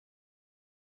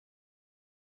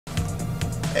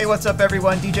Hey, what's up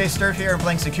everyone? DJ Sterf here. I'm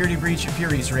playing Security Breach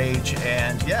Fury's Rage,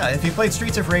 and yeah, if you played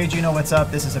Streets of Rage, you know what's up.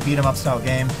 This is a beat-em-up style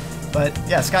game. But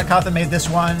yeah, Scott Cawthon made this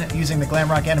one using the glam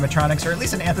rock animatronics, or at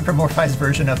least an anthropomorphized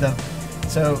version of them.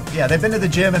 So yeah, they've been to the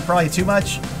gym and probably too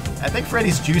much. I think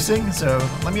Freddy's juicing, so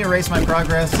let me erase my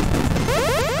progress.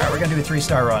 Alright, we're gonna do a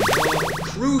 3-star run.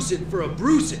 Cruising for a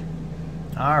bruising.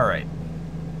 Alright.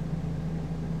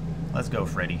 Let's go,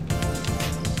 Freddy.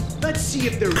 Let's see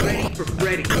if they're ready for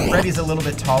Freddy. Freddy's a little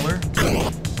bit taller,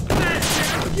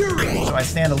 Fury. so I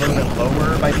stand a little bit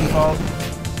lower by default.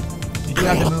 You do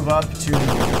have to move up to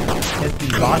hit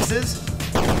the boxes,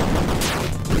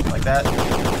 like that.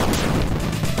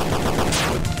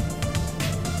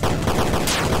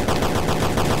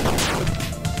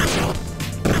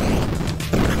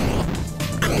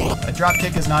 A drop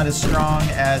kick is not as strong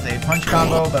as a punch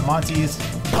combo, but Monty's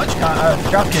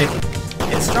drop kick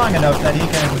is strong enough that he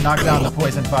can knock down the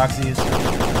poison foxies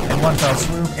in one fell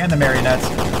swoop, and the marionettes.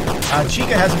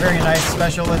 Chica has a very nice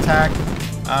special attack.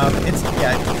 It's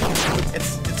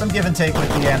some give and take with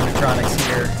the animatronics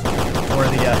here, or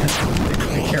the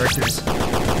characters.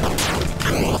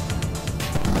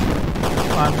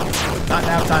 Come on, not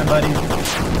nap time, buddy.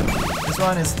 This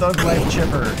one is Thug Life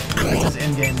Chipper. That's his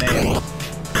in-game name.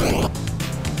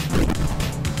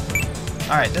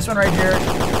 Alright, this one right here,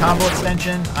 combo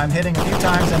extension. I'm hitting a few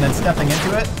times and then stepping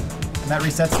into it, and that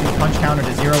resets the punch counter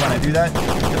to 0 when I do that.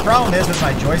 The problem is with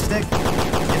my joystick,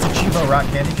 it's a cheapo rock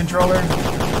candy controller,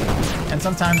 and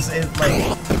sometimes it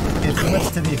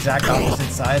flips to the exact opposite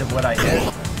side of what I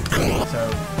hit, so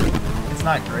it's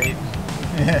not great.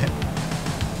 There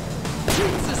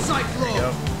you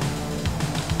go.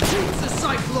 It's the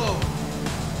Cyclone.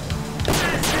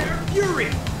 Master Fury.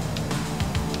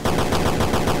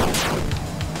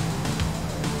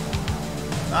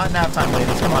 Not nap time,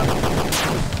 ladies. Come on.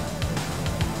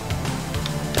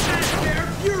 Master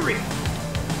Fury.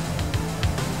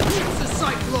 It's the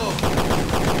Cyclone.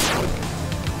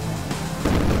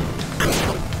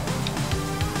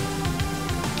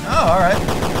 Oh, all right.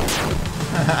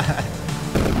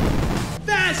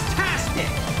 Fantastic.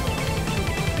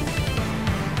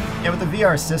 Yeah, with the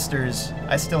VR Sisters,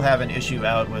 I still have an issue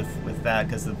out with that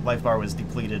because the life bar was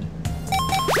depleted.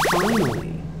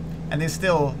 Finally. And they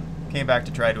still came back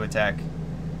to try to attack.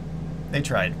 They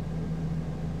tried.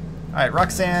 Alright,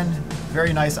 Roxanne,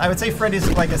 very nice. I would say Freddy's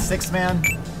like a 6-man.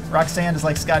 Roxanne is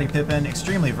like Scottie Pippen,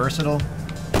 extremely versatile.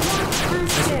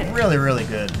 Just really, really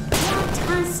good.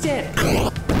 Fantastic.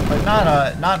 But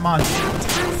not Monty.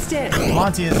 Fantastic.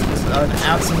 Monty is just an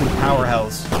absolute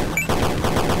powerhouse.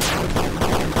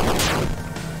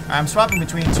 I'm swapping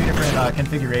between 2 different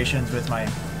configurations with my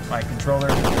controller.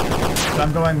 So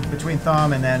I'm going between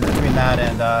thumb and then between that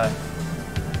and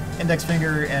index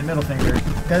finger and middle finger.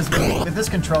 Because with this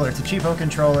controller, it's a cheapo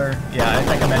controller. Yeah, I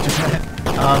think I mentioned that.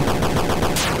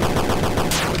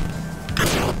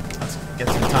 Let's get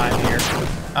some time here.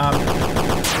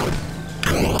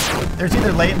 There's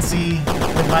either latency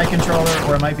with my controller,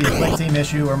 or it might be a ClickTeam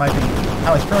issue, or it might be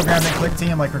how it's programmed in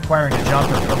ClickTeam, like requiring a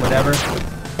jump or whatever.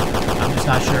 I'm just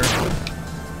not sure.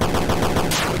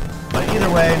 But either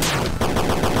way,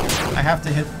 I have to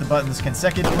hit the buttons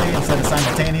consecutively instead of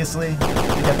simultaneously to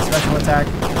get the special attack.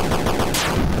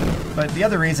 But the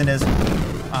other reason is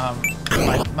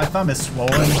my thumb is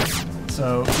swollen,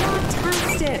 so...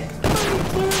 Fantastic.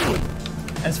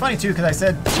 And it's funny too, because I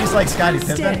said she's like Scottie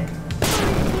Pippen.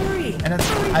 And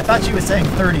I thought she was saying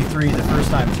 33 the first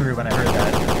time through when I heard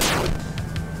that.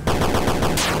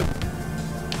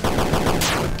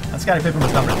 Scottie Pippen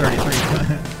was number 33.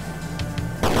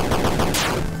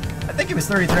 I think he was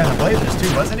 33 on the Blazers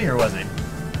too, wasn't he, or was he?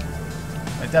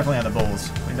 But definitely on the Bulls.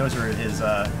 I mean, those were his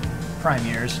prime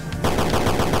years.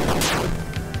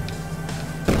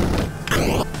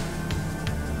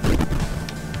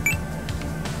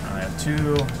 I have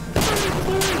 2.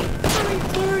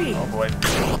 Oh boy.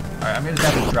 Alright, I'm gonna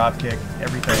just have to drop kick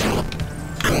everything.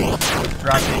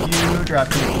 Drop kick you, drop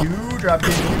kick you, drop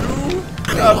kick you,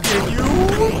 drop kick you,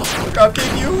 drop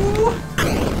kick you,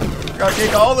 drop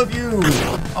kick all of you,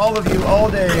 all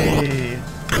day.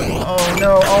 Oh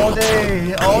no, all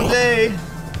day, all day.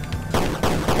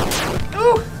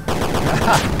 Ooh.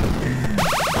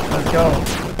 Let's go.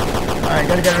 Alright,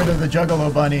 gotta get rid of the Juggalo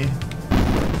Bunny.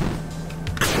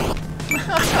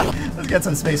 Let's get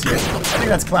some space here. I think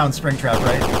that's Clown Springtrap,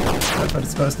 right? That's what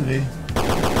it's supposed to be.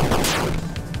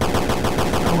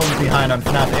 I'm a little behind on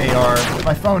FNAF AR.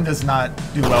 My phone does not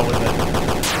do well with it.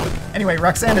 Anyway,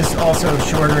 Roxanne is also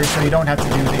shorter, so you don't have to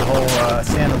do the whole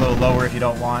stand a little lower if you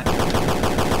don't want.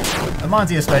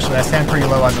 Monty especially, I stand pretty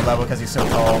low on the level because he's so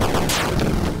tall.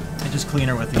 It's just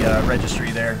cleaner with the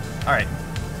registry there. Alright.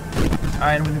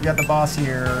 Alright, and we've got the boss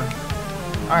here.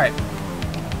 Alright.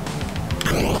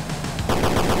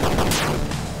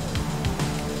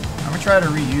 I'm gonna try to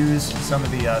reuse some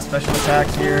of the special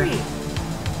attacks here.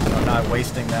 So I'm not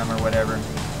wasting them or whatever.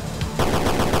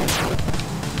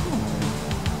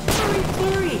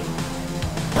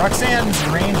 Roxanne's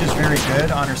range is very good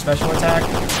on her special attack.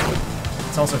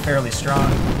 It's also fairly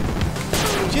strong.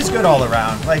 She's good all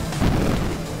around. Like,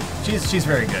 she's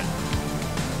very good.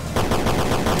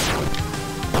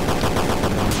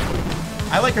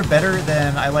 I like her better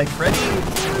than I like Freddy,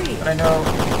 but I know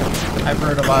I've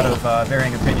heard a lot of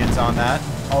varying opinions on that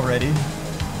already.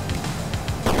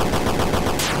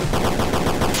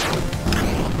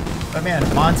 But man,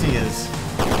 Monty's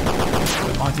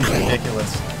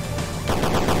ridiculous.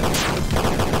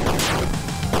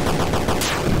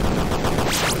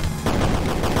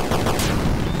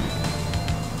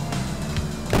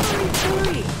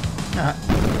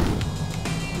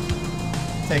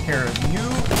 Take care of you,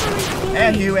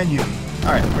 and you, and you.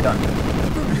 Alright, we're done.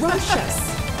 Ferocious.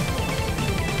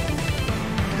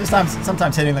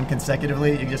 Sometimes hitting them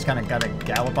consecutively, you just kind of gotta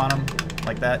gallop on them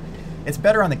like that. It's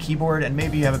better on the keyboard, and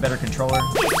maybe you have a better controller.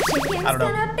 I don't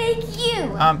know. Gonna bake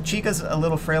you. Chica's a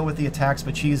little frail with the attacks,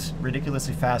 but she's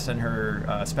ridiculously fast, and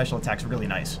her special attacks are really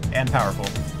nice and powerful.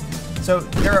 So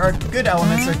there are good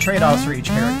elements, there are trade-offs for each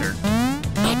character.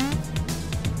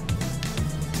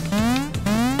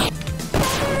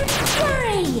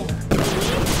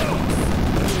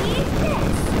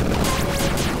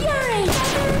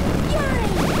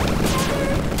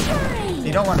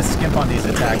 You don't want to skimp on these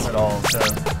attacks at all, so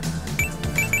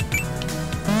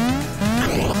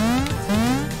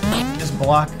just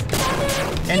block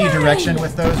any direction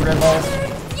with those red balls.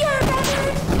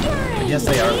 But yes,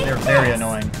 they are. They're very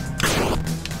annoying.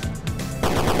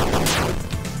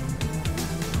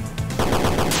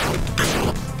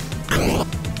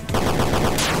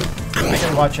 I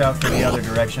can watch out for the other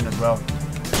direction as well,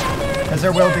 because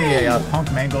there will be a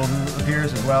punk mangle who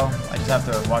appears as well. I just have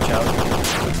to watch out.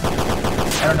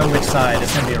 I don't know which side.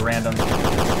 It's going to be a random. There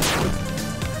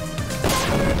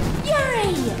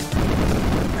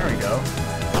we go.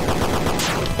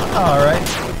 Alright.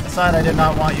 The side I did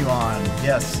not want you on.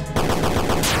 Yes.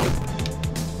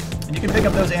 And you can pick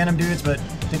up those Animdudes, but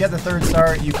to get the 3rd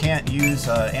star, you can't use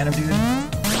Animdude.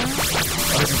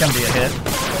 Oh, this is going to be a hit.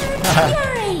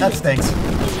 That stinks.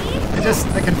 It's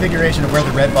just the configuration of where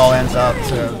the red ball ends up,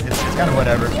 so it's kind of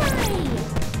whatever.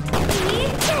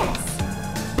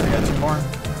 I got 2 more.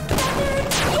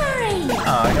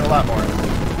 Oh, I got a lot more.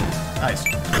 Nice.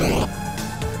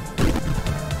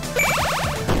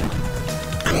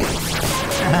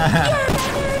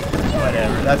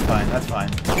 Whatever, that's fine, that's fine.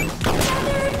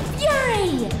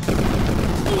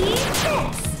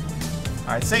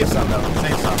 Alright, save some though,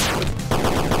 save some.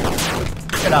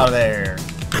 Get out of there.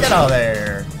 Get out of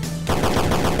there.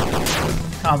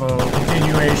 Combo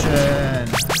continuation.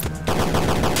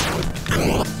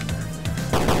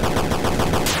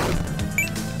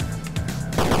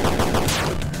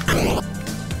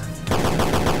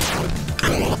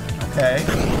 Okay.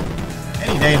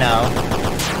 Any day now.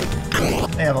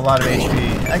 They have a lot of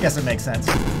HP. I guess it makes sense.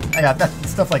 I got that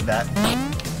stuff like that.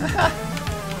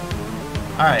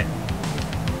 Alright.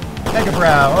 Mega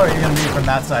Brow. Oh, you're gonna be from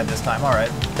that side this time.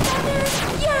 Alright.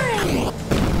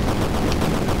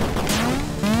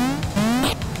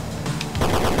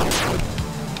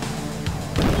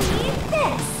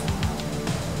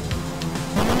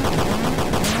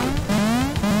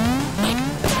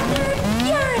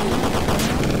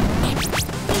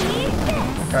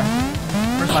 Okay.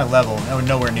 Where's my level? Oh,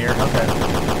 nowhere near. Okay.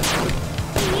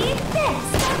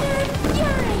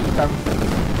 Okay.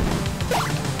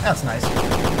 That's nice.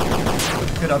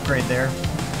 Good upgrade there.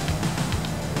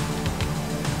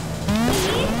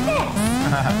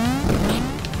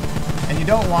 And you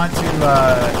don't want to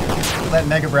let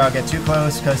Mega Brow get too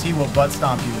close, because he will butt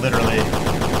stomp you literally.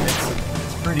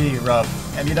 It's pretty rough,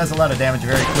 and he does a lot of damage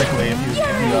very quickly if you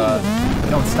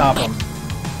don't stop him.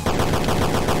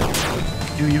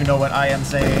 Do you know what I am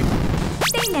saying?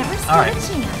 They never stood Alright. a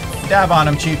chance. Dab on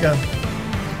him, Chica.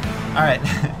 Alright.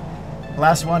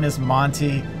 Last one is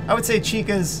Monty. I would say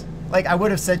Chica's, like, I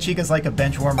would have said Chica's like a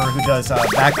bench warmer who does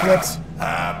backflips.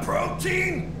 High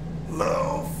protein,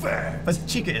 low fat. But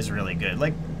Chica is really good.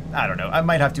 Like, I don't know. I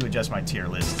might have to adjust my tier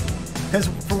list. Because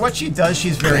for what she does,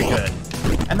 she's very good.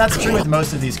 And that's true with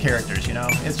most of these characters, you know?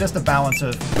 It's just a balance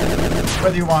of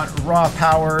whether you want raw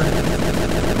power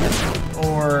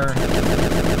or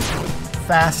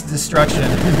fast destruction,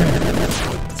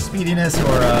 speediness,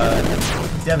 or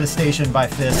devastation by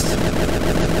fists.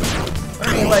 But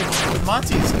I mean, like,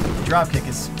 Monty's dropkick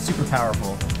is super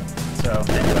powerful. So,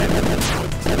 anyway.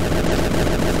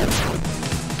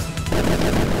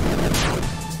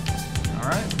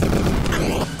 Alright.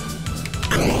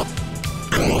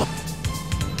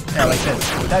 Yeah, like this.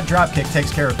 That drop kick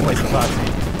takes care of Poison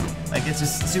Foxy. Like, it's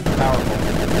just super powerful.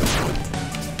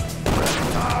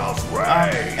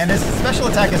 And his special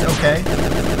attack is okay.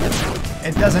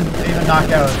 It doesn't even knock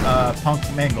out Punk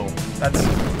Mangle. That's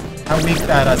how weak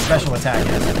that special attack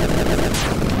is.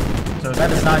 So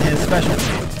that is not his specialty.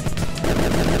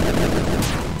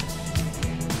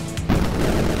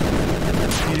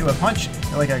 If you do a punch,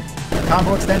 like a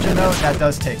combo extension though, that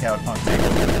does take out Punk Mangle.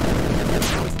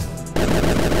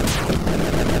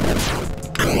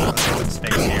 Let's get some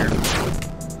space here.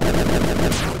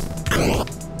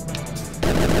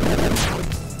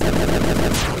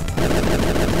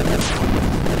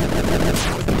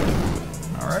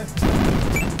 Alright.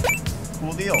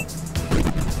 Cool deal.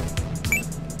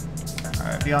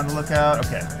 Alright, be on the lookout.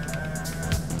 Okay.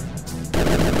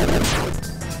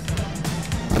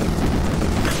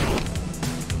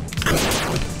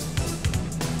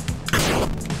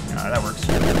 That works.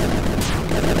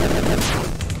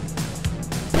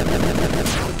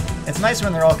 It's nice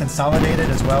when they're all consolidated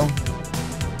as well.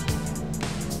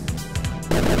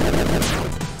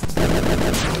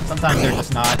 Sometimes they're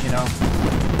just not, you know.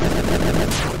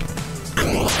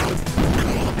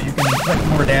 But you can inflict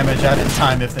more damage at a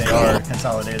time if they are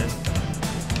consolidated.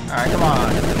 Alright, come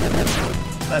on.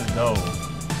 Let's go.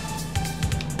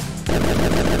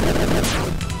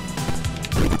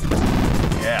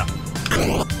 Yeah.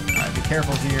 Alright, be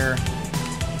careful here.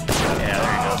 Yeah,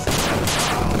 there you go.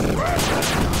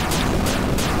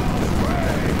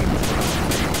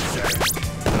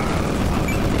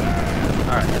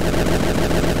 Alright.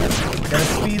 We got a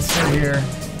speedster here.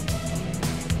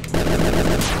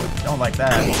 Don't like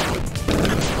that.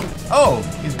 Oh,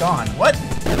 he's gone. What?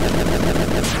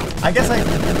 I guess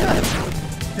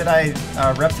did I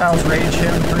Reptiles Rage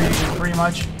him pretty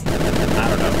much? I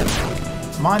don't know.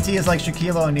 Monty is like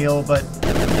Shaquille O'Neal, but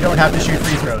you don't have to shoot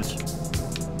free throws.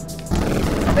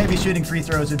 Or maybe shooting free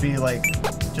throws would be like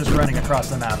just running across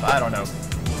the map. I don't know.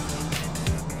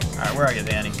 Alright, where are you,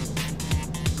 Danny?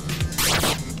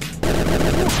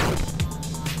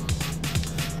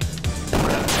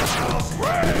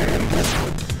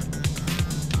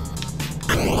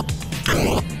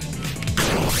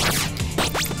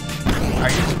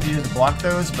 Alright, you just block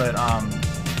those, but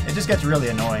it just gets really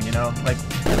annoying, you know? Like,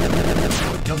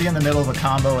 you'll be in the middle of a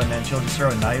combo and then she'll just throw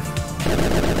a knife.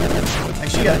 Like,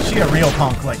 she a real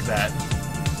punk like that.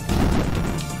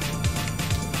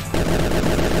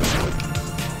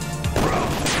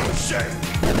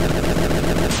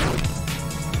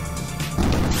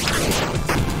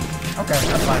 Okay,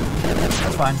 that's fine.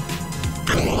 That's fine.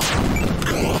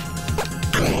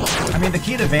 I mean, the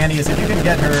key to Vanny is if you can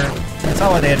get her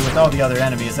consolidated with all the other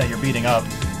enemies that you're beating up,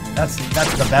 that's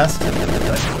the best,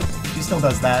 but she still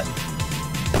does that.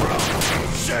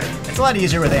 It's a lot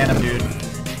easier with Animdude.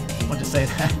 We'll just say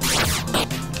that.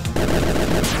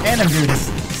 Animdude is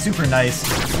super nice.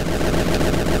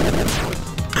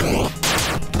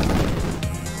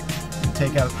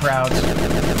 Take out crowds.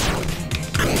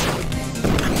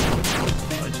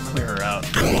 Let's just clear her out.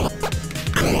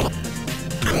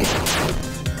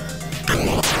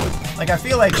 Like, I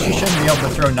feel like she shouldn't be able to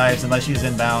throw knives unless she's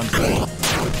inbound.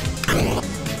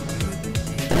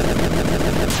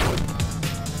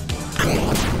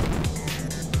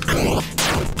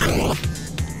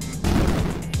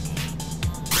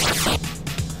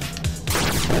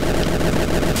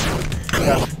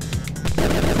 Yeah.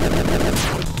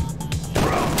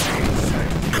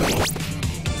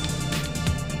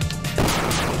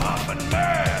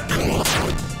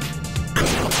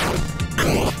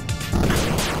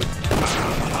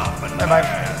 Bye-bye.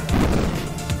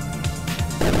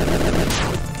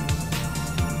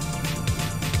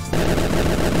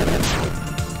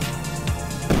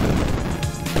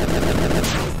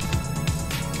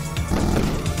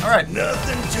 Alright.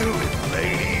 Nothing to it,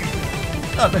 ladies.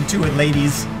 Nothing to it,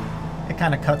 ladies. It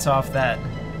kind of cuts off that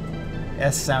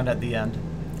S sound at the end.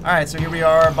 Alright, so here we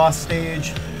are, boss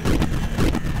stage.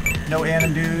 No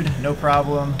Animdude, no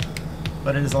problem.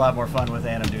 But it is a lot more fun with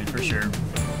Animdude for sure.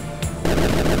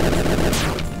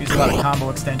 Use a lot of combo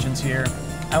extensions here.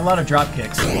 And a lot of drop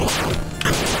kicks.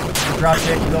 The drop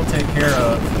kick will take care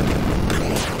of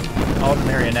all the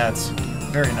marionettes.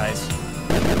 Very nice.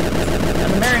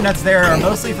 And the marionettes there are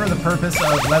mostly for the purpose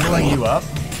of leveling you up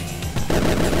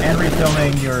and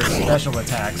refilling your special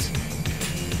attacks.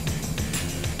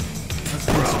 Let's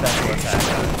do a special attack.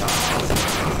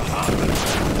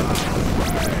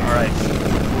 Alright,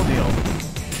 cool deal.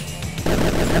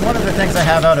 And one of the things I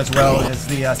have out as well is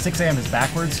the 6 a.m. is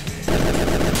backwards.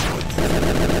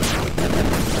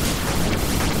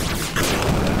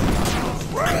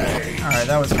 Alright,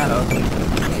 that was kind of ugly.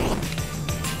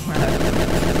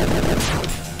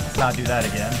 Let's not do that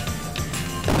again.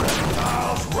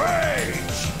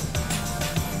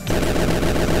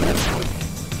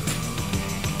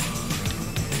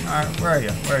 Alright, where are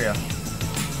you? Where are you?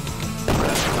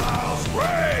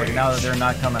 Wait, now that they're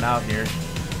not coming out here.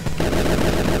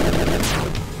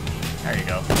 There you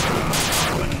go.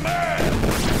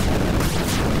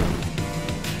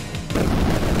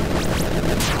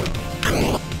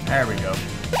 There we go.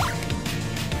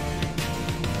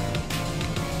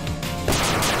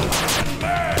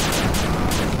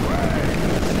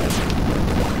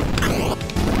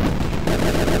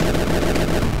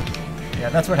 Yeah,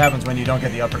 that's what happens when you don't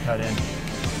get the uppercut in.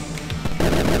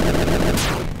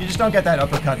 You just don't get that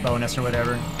uppercut bonus or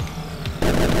whatever.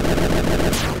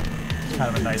 It's kind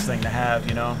of a nice thing to have,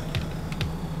 you know?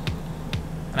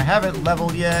 And I haven't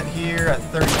leveled yet here at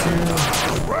 32.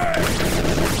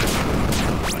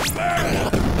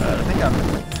 I think I'm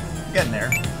getting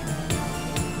there.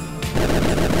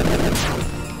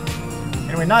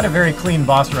 Anyway, not a very clean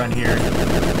boss run here.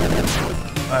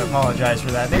 I apologize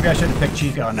for that. Maybe I should have picked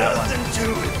Chica on that one.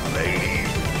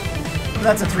 But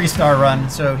that's a 3-star run,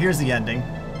 so here's the ending.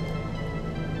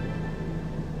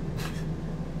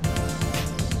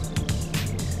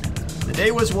 The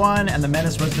day was won and the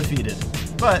menace was defeated.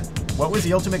 But what was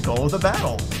the ultimate goal of the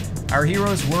battle? Our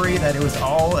heroes worry that it was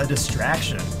all a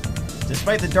distraction.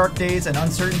 Despite the dark days and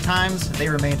uncertain times, they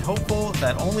remained hopeful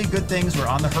that only good things were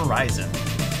on the horizon.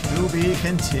 To be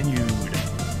continued.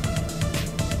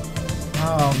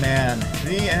 Oh man,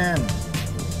 the end.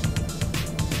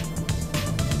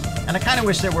 And I kind of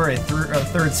wish there were a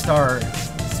 3rd-star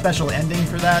special ending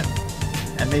for that,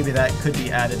 and maybe that could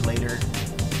be added later.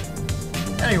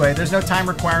 Anyway, there's no time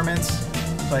requirements,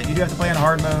 but you do have to play in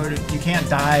hard mode. You can't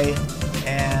die,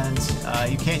 and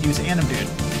you can't use Animdude.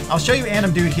 I'll show you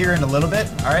Animdude here in a little bit.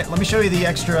 All right, let me show you the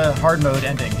extra hard mode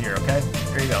ending here, okay?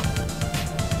 Here you go.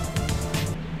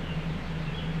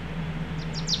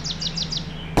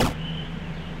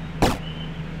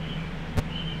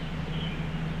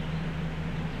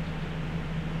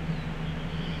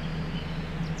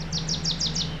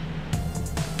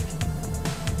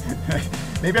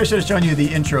 Maybe I should have shown you the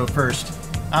intro first.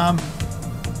 All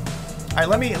right,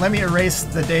 let me erase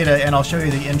the data and I'll show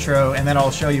you the intro, and then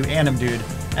I'll show you Animdude,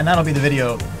 and that'll be the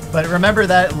video. But remember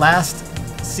that last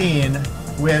scene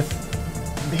with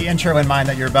the intro in mind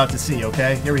that you're about to see,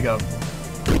 okay? Here we go.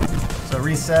 So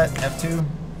reset, F2.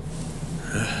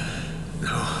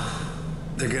 No,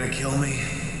 they're gonna kill me.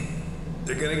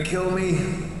 They're gonna kill me.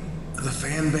 The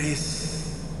fan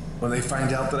base. When they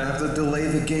find out that I have to delay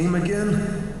the game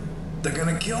again, they're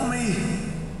gonna kill me.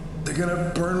 They're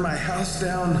gonna burn my house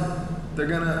down. They're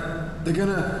gonna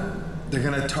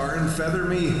tar and feather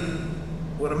me.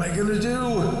 What am I gonna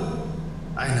do?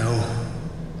 I know.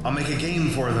 I'll make a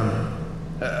game for them.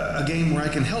 A game where I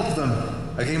can help them.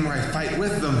 A game where I fight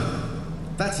with them.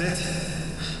 That's it.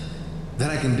 Then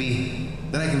I can be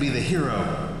the hero.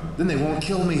 Then they won't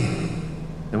kill me.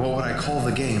 And what would I call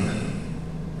the game?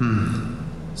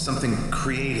 Something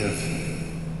creative.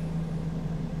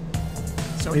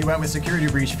 So he went with Security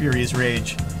Breach, Furious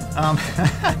Rage.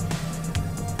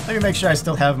 Let me make sure I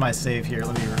still have my save here.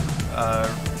 Let me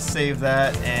save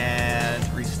that and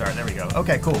restart. There we go.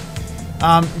 Okay, cool.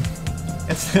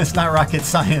 It's not rocket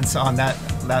science on that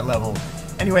level.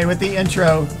 Anyway, with the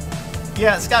intro,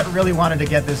 yeah, Scott really wanted to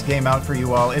get this game out for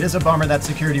you all. It is a bummer that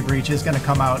Security Breach is going to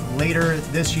come out later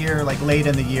this year, like late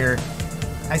in the year.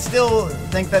 I still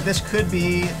think that this could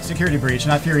be Security Breach,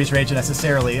 not Furious Rage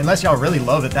necessarily, unless y'all really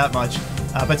love it that much.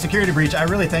 But Security Breach, I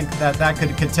really think that that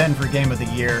could contend for Game of the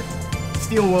Year.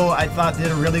 Steel Wool, I thought, did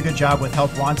a really good job with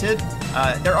Help Wanted.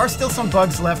 There are still some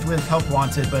bugs left with Help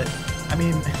Wanted, but, I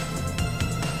mean,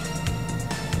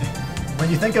 when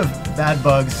you think of bad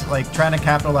bugs, like trying to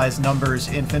capitalize numbers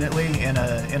infinitely in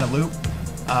a loop,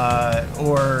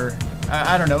 or,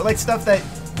 I don't know, like stuff that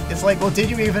it's like, well, did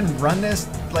you even run this?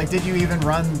 Like, did you even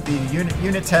run the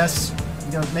unit tests,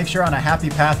 you know, make sure on a happy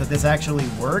path that this actually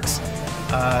works?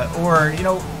 Or, you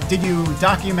know, did you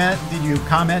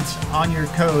comment on your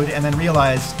code and then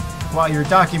realize while you're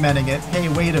documenting it, hey,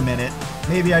 wait a minute,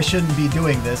 maybe I shouldn't be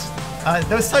doing this.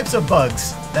 Those types of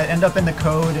bugs that end up in the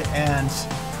code and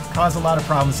cause a lot of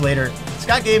problems later.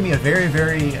 Scott gave me a very,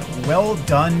 very well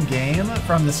done game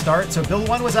from the start, so build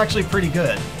 1 was actually pretty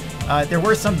good. There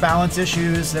were some balance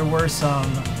issues, there were some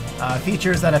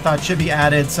features that I thought should be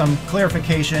added, some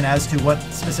clarification as to what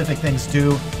specific things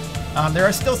do. There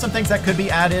are still some things that could be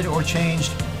added or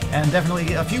changed, and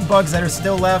definitely a few bugs that are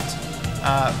still left.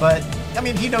 But I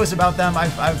mean, he knows about them.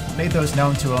 I've made those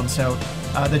known to him. So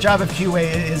the job of QA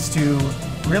is to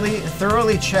really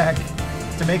thoroughly check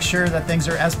to make sure that things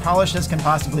are as polished as can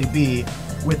possibly be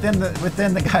within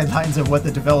the guidelines of what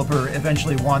the developer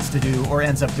eventually wants to do or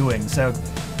ends up doing. So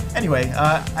anyway,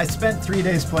 I spent 3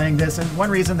 days playing this, and one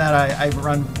reason that I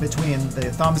run between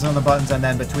the thumbs on the buttons and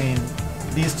then between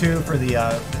these two for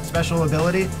the special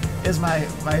ability is my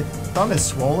thumb is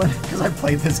swollen because I've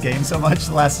played this game so much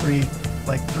the last three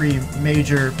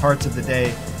major parts of the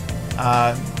day.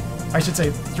 I should say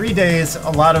 3 days,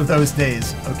 a lot of those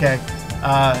days, okay?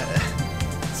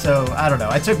 So, I don't know.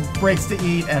 I took breaks to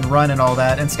eat and run and all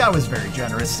that, and Scott was very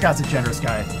generous. Scott's a generous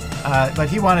guy. But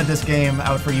he wanted this game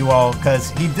out for you all because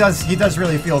he does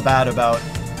really feel bad about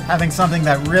having something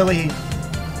that really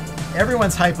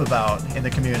everyone's hype about in the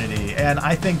community, and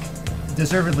I think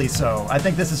deservedly so. I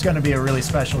think this is going to be a really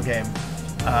special game.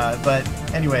 But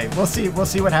anyway, we'll see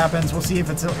what happens. We'll see if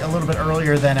it's a little bit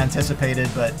earlier than anticipated,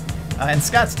 but and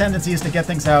Scott's tendency is to get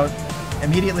things out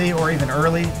immediately or even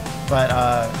early. But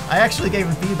I actually gave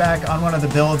him feedback on one of the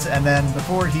builds, and then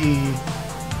before he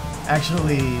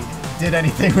actually did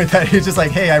anything with that, he was just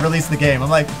like, "Hey, I released the game." I'm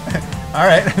like, "All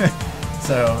right."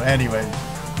 So anyway,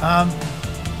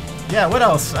 yeah. What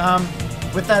else?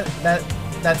 With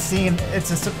that scene,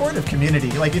 it's a supportive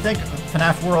community. Like, you think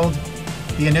FNAF World,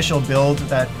 the initial build,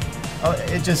 that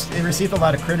it received a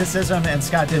lot of criticism, and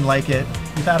Scott didn't like it.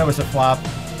 He thought it was a flop,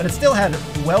 but it still had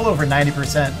well over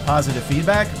 90% positive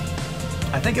feedback.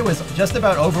 I think it was just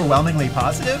about overwhelmingly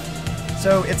positive.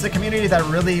 So it's a community that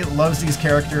really loves these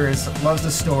characters, loves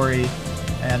the story,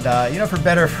 and you know, for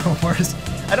better or for worse,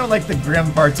 I don't like the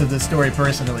grim parts of the story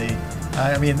personally.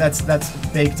 I mean, that's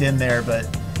baked in there, but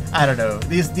I don't know.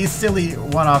 These silly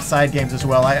one-off side games as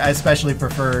well, I especially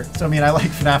prefer. So I mean, I like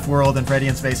FNAF World and Freddy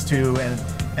in Space 2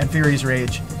 and Fury's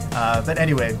Rage. But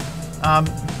anyway,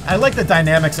 I like the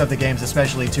dynamics of the games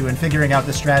especially too, and figuring out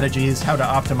the strategies, how to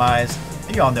optimize.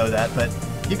 You all know that, but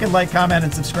you can like, comment,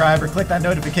 and subscribe, or click that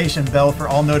notification bell for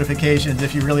all notifications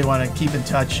if you really want to keep in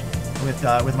touch with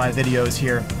my videos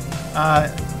here. I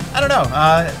don't know.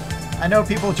 I know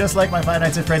people just like my Five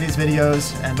Nights at Freddy's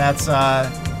videos, and that's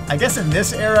I guess in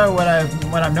this era what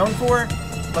I'm known for.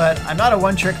 But I'm not a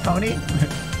one-trick pony,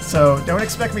 so don't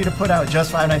expect me to put out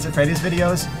just Five Nights at Freddy's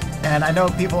videos. And I know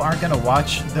people aren't going to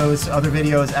watch those other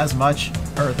videos as much,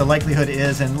 or the likelihood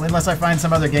is, and unless I find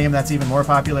some other game that's even more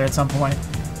popular at some point.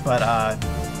 But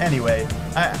anyway,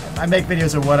 I make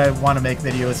videos of what I want to make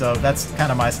videos of. That's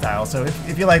kind of my style. So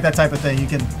if you like that type of thing, you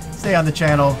can stay on the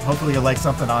channel. Hopefully you'll like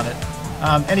something on it.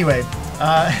 Anyway,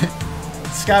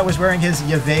 Scott was wearing his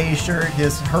Yavey shirt,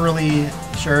 his Hurley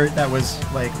shirt that was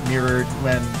like mirrored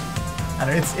when, I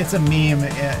don't know, it's a meme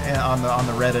on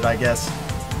the Reddit, I guess.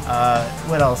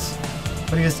 What else?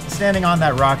 But he was standing on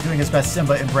that rock doing his best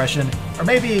Simba impression. Or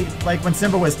maybe like when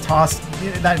Simba was tossed,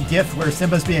 that gif where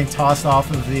Simba's being tossed off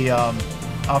of the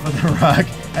rock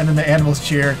and then the animals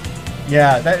cheer.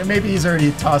 Yeah, that maybe he's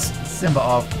already tossed Simba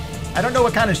off. I don't know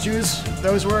what kind of shoes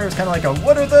those were. It was kind of like a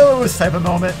 "what are those" type of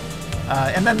moment.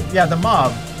 And then, yeah, the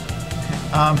mob.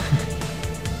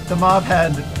 The mob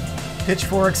had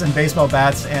pitchforks and baseball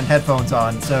bats and headphones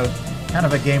on, so kind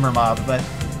of a gamer mob. But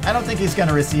I don't think he's going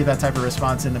to receive that type of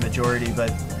response in the majority,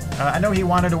 but I know he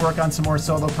wanted to work on some more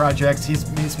solo projects. He's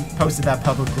posted that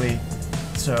publicly,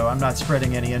 so I'm not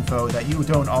spreading any info that you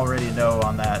don't already know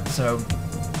on that. So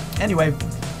anyway,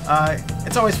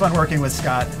 it's always fun working with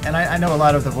Scott, and I know a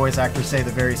lot of the voice actors say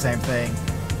the very same thing.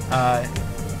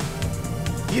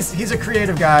 He's a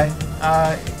creative guy.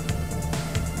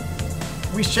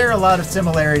 We share a lot of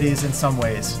similarities in some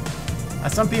ways.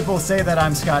 Some people say that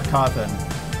I'm Scott Cawthon.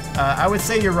 I would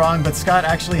say you're wrong, but Scott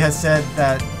actually has said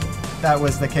that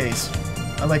was the case.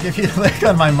 Like, if you look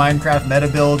on my Minecraft meta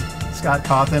build Scott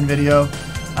Cawthon video,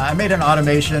 I made an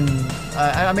automation.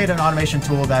 I made an automation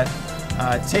tool that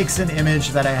takes an image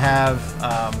that I have,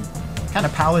 kind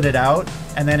of paletted out,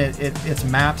 and then it's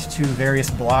mapped to various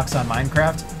blocks on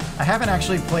Minecraft. I haven't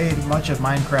actually played much of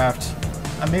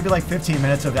Minecraft, maybe like 15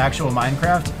 minutes of actual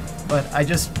Minecraft, but I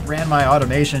just ran my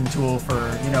automation tool for,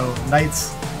 you know,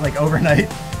 nights, like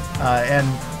overnight. And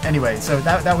anyway, so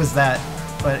that was that.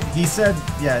 But he said,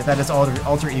 yeah, that his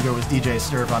alter ego was DJ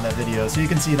Sterf on that video, so you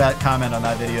can see that comment on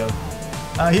that video.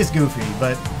 He's goofy,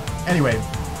 but anyway,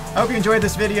 I hope you enjoyed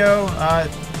this video.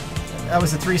 That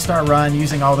was a 3-star run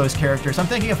using all those characters. I'm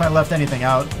thinking if I left anything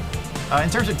out. In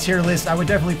terms of tier list, I would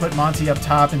definitely put Monty up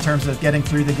top in terms of getting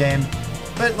through the game.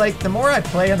 But like, the more I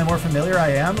play and the more familiar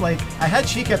I am, like, I had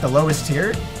Chica at the lowest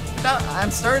tier. Now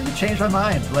I'm starting to change my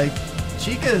mind. Like,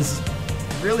 Chica's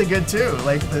really good too.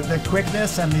 Like the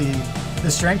quickness and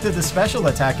the strength of the special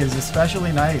attack is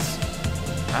especially nice.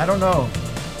 I don't know.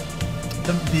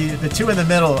 The two in the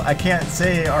middle, I can't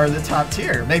say are the top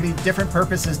tier. Maybe different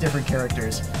purposes, different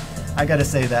characters. I gotta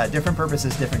say that. Different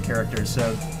purposes, different characters.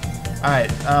 So,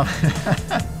 alright.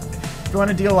 If you want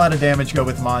to deal a lot of damage, go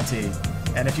with Monty.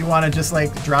 And if you want to just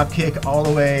like drop kick all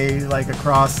the way like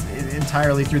across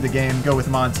entirely through the game, go with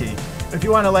Monty. But if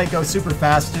you want to like go super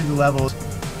fast through the levels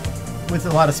with a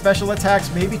lot of special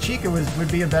attacks, maybe Chica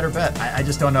would be a better bet. I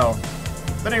just don't know.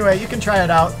 But anyway, you can try it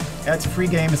out. It's a free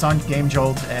game. It's on Game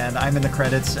Jolt, and I'm in the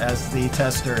credits as the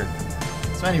tester.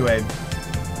 So anyway,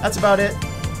 that's about it.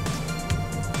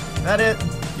 That it?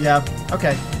 Yeah.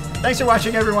 Okay. Thanks for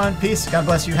watching, everyone. Peace. God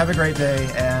bless you. Have a great day.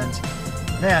 And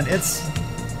man, it's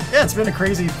been a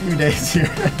crazy few days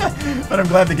here, but I'm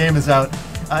glad the game is out.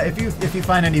 If you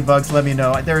find any bugs, let me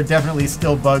know. There are definitely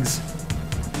still bugs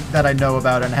that I know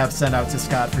about and have sent out to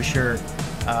Scott for sure.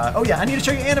 Oh yeah, I need to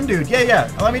show you Animdude.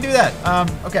 Yeah. Let me do that.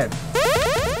 Okay.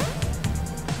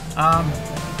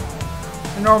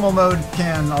 The normal mode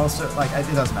can also, like, it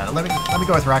doesn't matter. Let me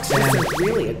go with Roxanne. Is there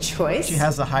really a choice? She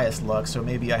has the highest luck, so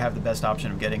maybe I have the best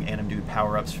option of getting Animdude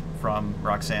power-ups from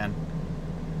Roxanne.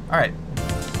 All right,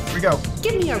 here we go.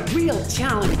 Give me a real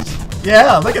challenge.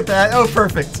 Yeah, look at that. Oh,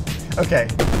 perfect. Okay.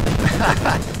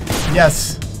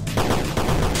 Yes.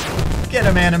 Get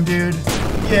him, Animdude.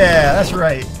 Yeah, that's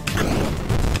right.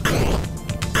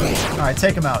 All right,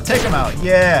 take him out. Take him out.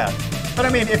 Yeah. But I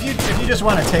mean, if you just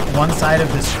want to take one side of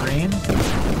the screen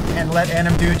and let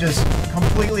Animdude just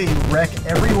completely wreck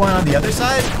everyone on the other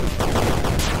side,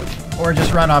 or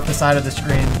just run off the side of the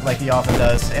screen like he often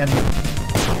does and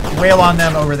wail on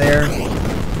them over there,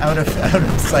 out of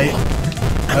sight,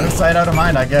 out of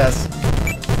mind, I guess.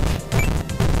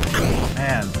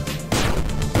 Man.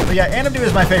 But yeah, Animdude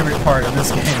is my favorite part of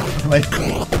this game. Like,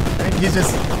 I mean, he's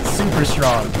just super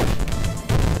strong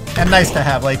and nice to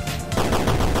have. Like,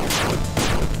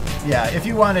 yeah, if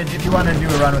you wanted to do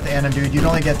a run with Animdude, you'd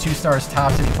only get 2 stars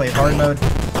tops if you played hard mode,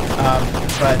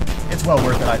 but it's well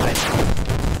worth it, I think.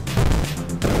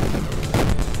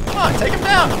 Come on, take him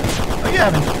down! Oh, you're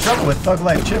having trouble with Thug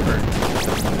Life Chipper.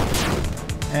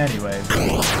 Anyway,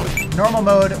 normal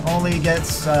mode only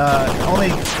gets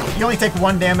you only take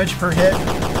 1 damage per hit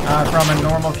from a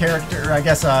normal character. I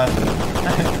guess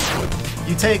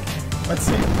you take, let's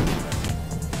see,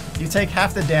 you take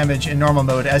half the damage in normal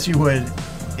mode as you would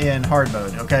in hard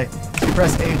mode, okay? You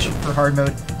press H for hard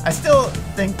mode. I still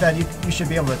think that you should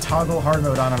be able to toggle hard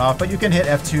mode on and off, but you can hit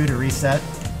F2 to reset,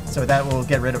 so that will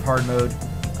get rid of hard mode.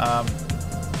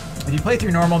 If you play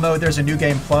through normal mode, there's a New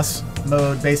Game Plus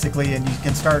mode, basically, and you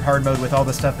can start hard mode with all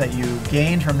the stuff that you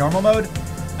gained from normal mode.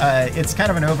 It's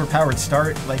kind of an overpowered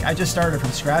start. Like, I just started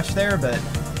from scratch there, but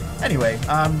anyway,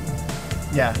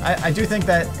 yeah, I do think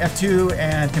that F2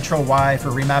 and Ctrl+Y for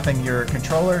remapping your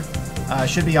controller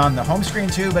should be on the home screen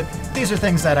too, but these are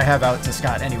things that I have out to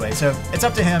Scott anyway, so it's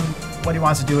up to him what he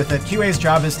wants to do with it. QA's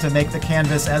job is to make the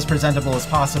canvas as presentable as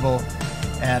possible,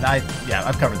 and I've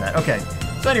covered that. Okay,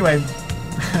 so anyway,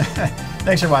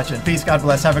 thanks for watching. Peace, God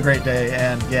bless, have a great day,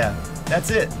 and yeah, that's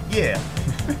it. Yeah.